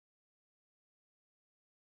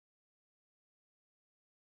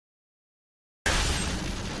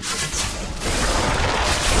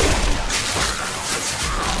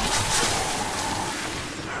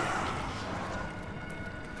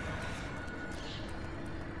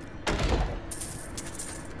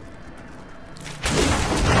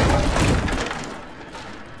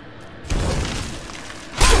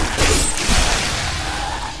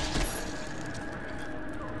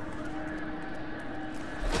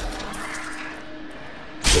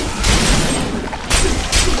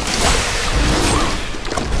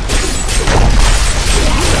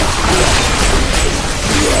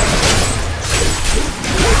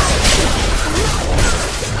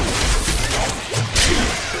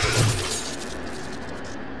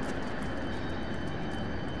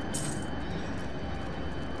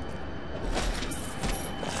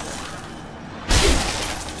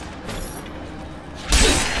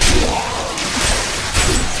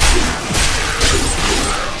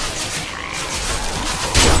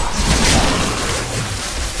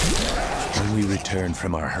returned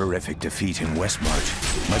from our horrific defeat in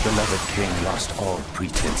Westmarch, my beloved king lost all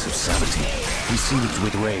pretense of sanity. He seethed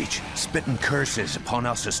with rage, spitting curses upon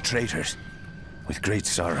us as traitors. With great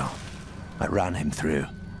sorrow, I ran him through.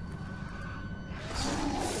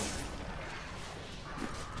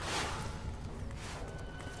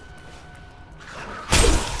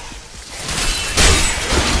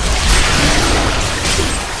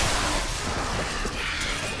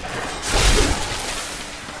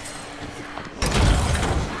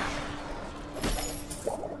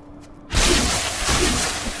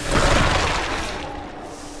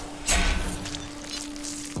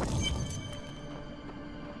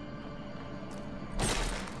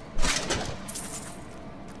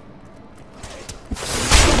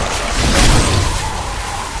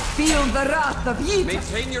 Feel the wrath of Xapt!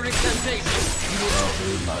 Maintain your incantation!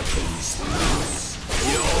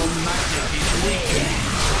 Your magic is weakening!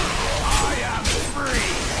 I am free!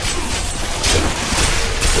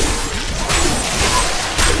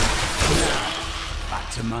 Now, back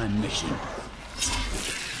to my mission.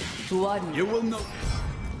 Who are you? You will know.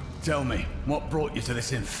 Tell me, what brought you to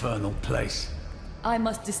this infernal place? I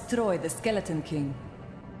must destroy the Skeleton King.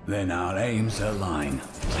 Then our aims align.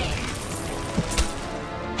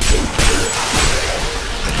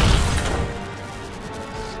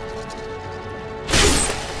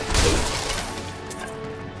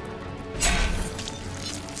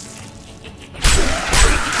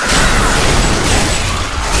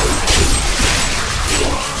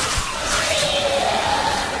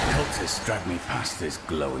 Dragged me past this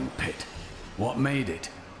glowing pit. What made it?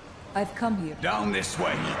 I've come here. Down this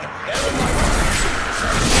way!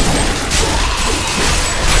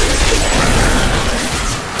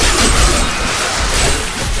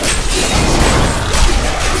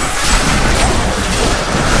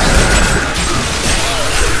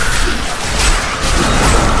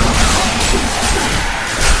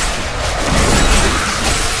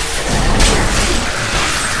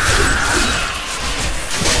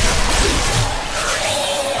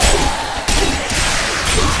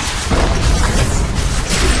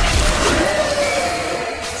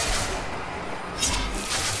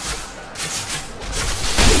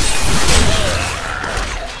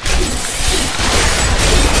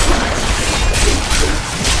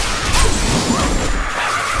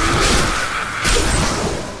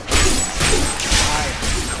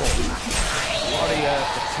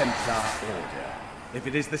 If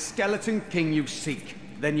it is the Skeleton King you seek,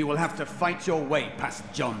 then you will have to fight your way past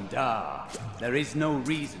John Dar. There is no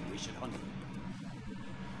reason we should hunt him.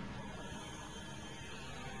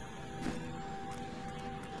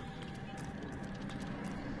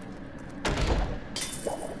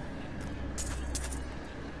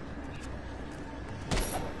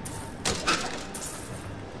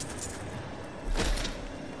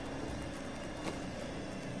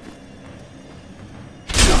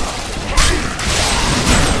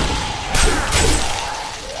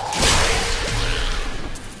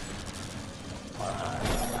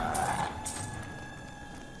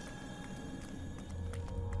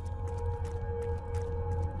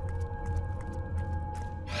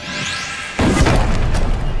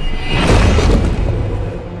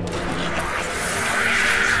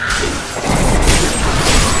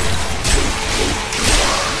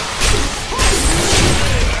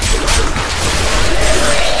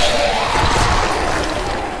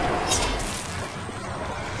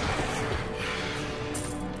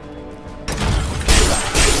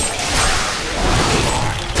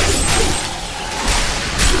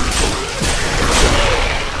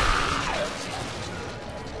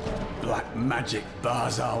 Magic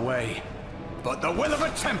bars our way, but the will of a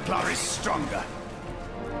Templar is stronger.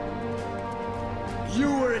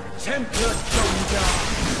 You were a Templar, John Dar.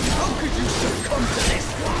 How could you succumb to this?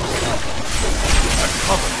 The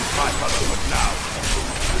Coven is my brotherhood now.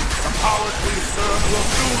 The powers we serve will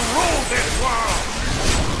soon rule this world!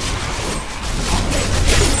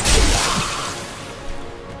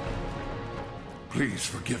 Please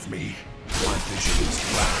forgive me. My vision is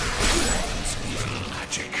clouded with evil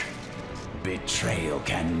magic. Betrayal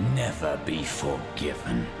can never be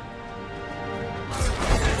forgiven.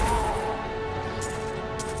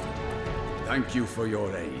 Thank you for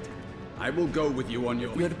your aid. I will go with you on your...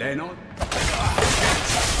 Then on...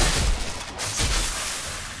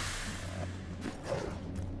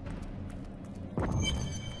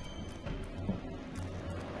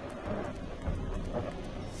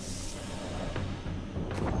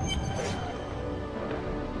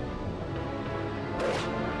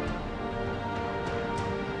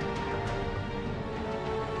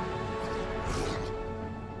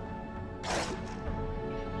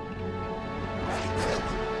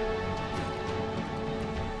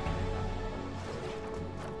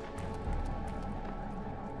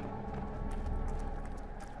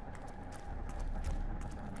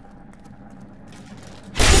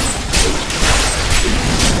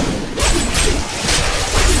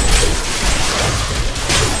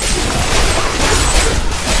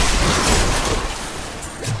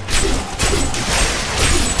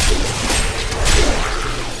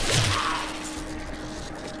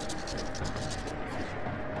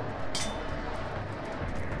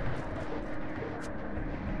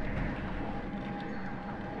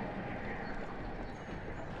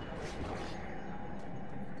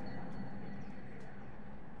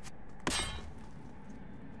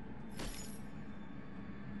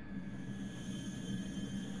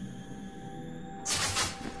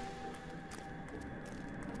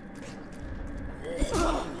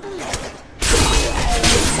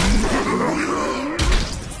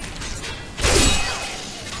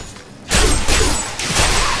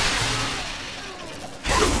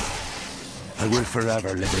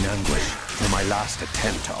 forever live in anguish for my last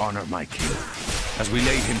attempt to honor my king. As we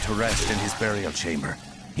laid him to rest in his burial chamber,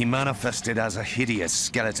 he manifested as a hideous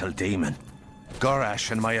skeletal demon.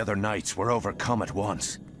 Gorash and my other knights were overcome at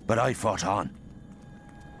once, but I fought on.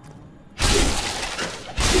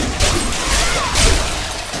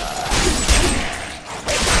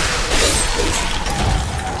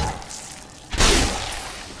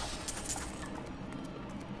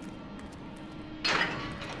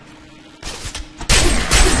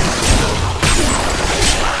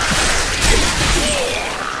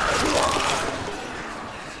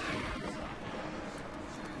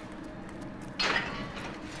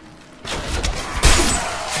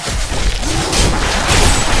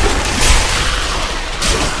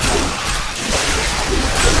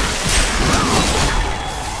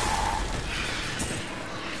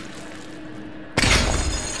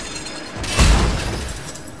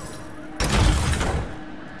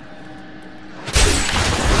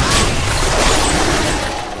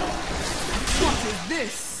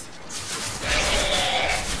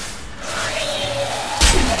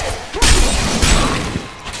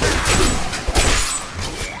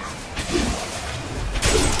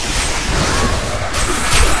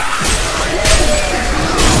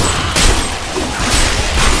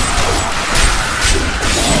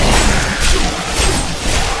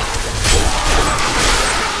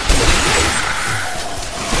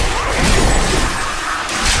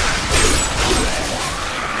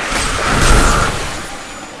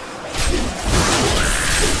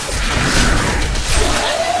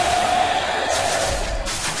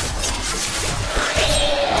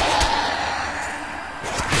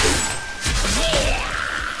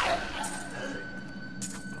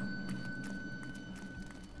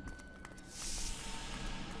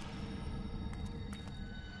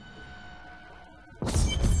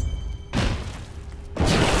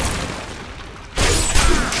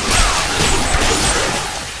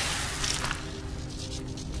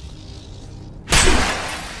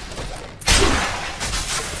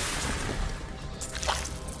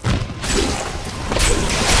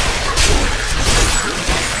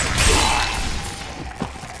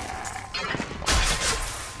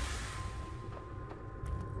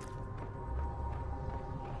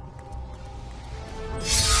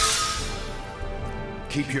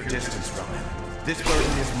 Keep your distance from him. This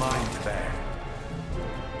burden is mine to bear.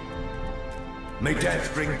 May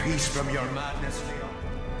death bring peace from your madness, Leon.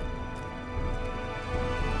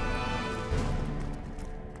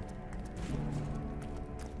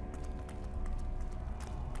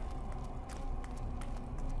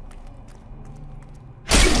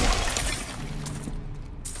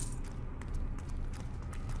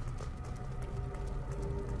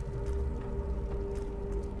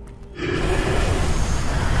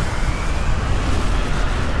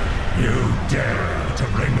 Dare to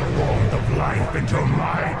bring the warmth of life into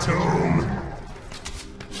my tomb?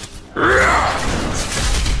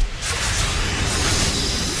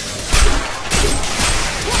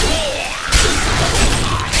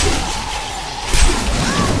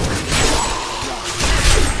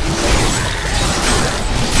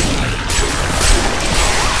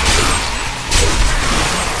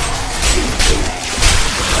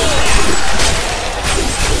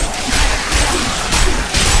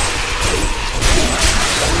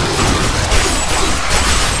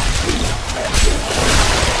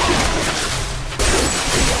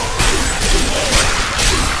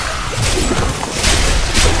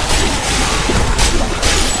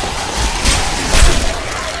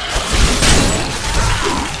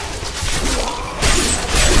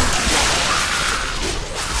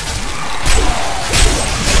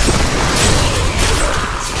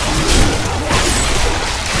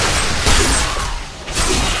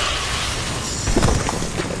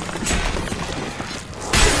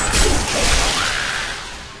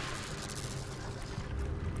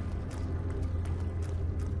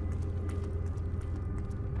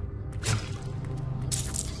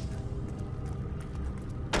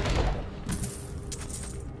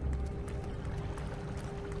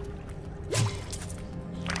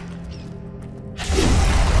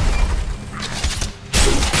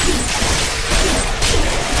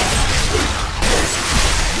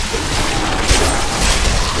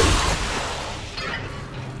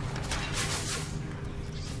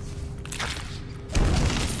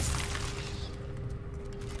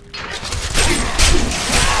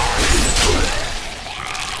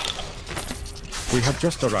 We have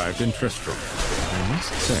just arrived in Tristram. I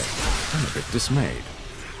must say, I'm a bit dismayed.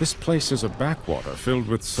 This place is a backwater filled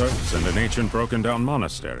with serfs and an ancient broken-down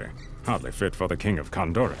monastery. Hardly fit for the King of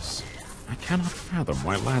Condorus. I cannot fathom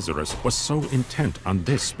why Lazarus was so intent on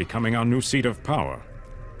this becoming our new seat of power.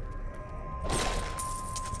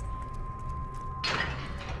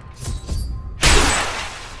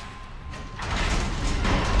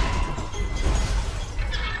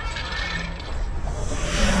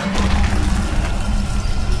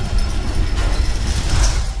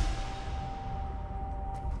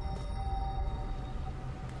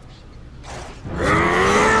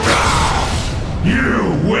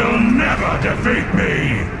 You will never defeat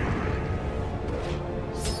me!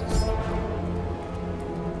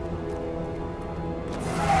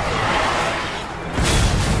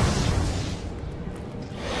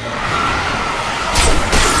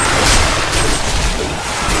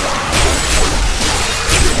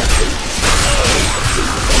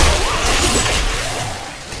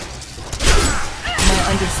 My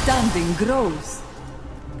understanding grows.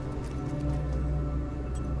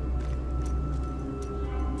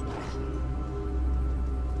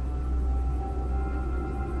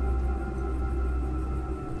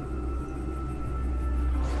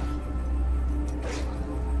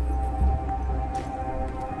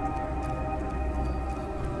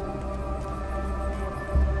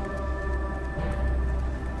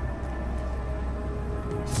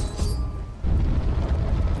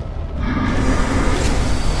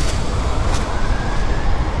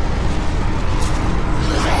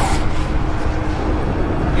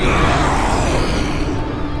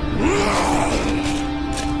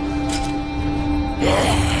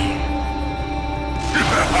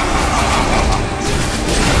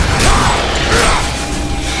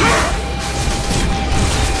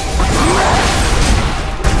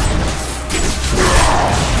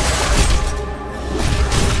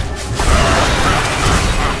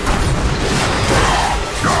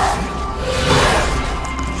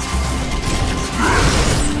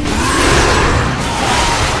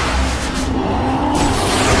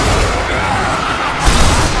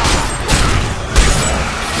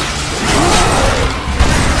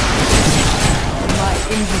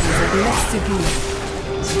 Injuries are less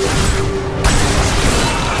severe.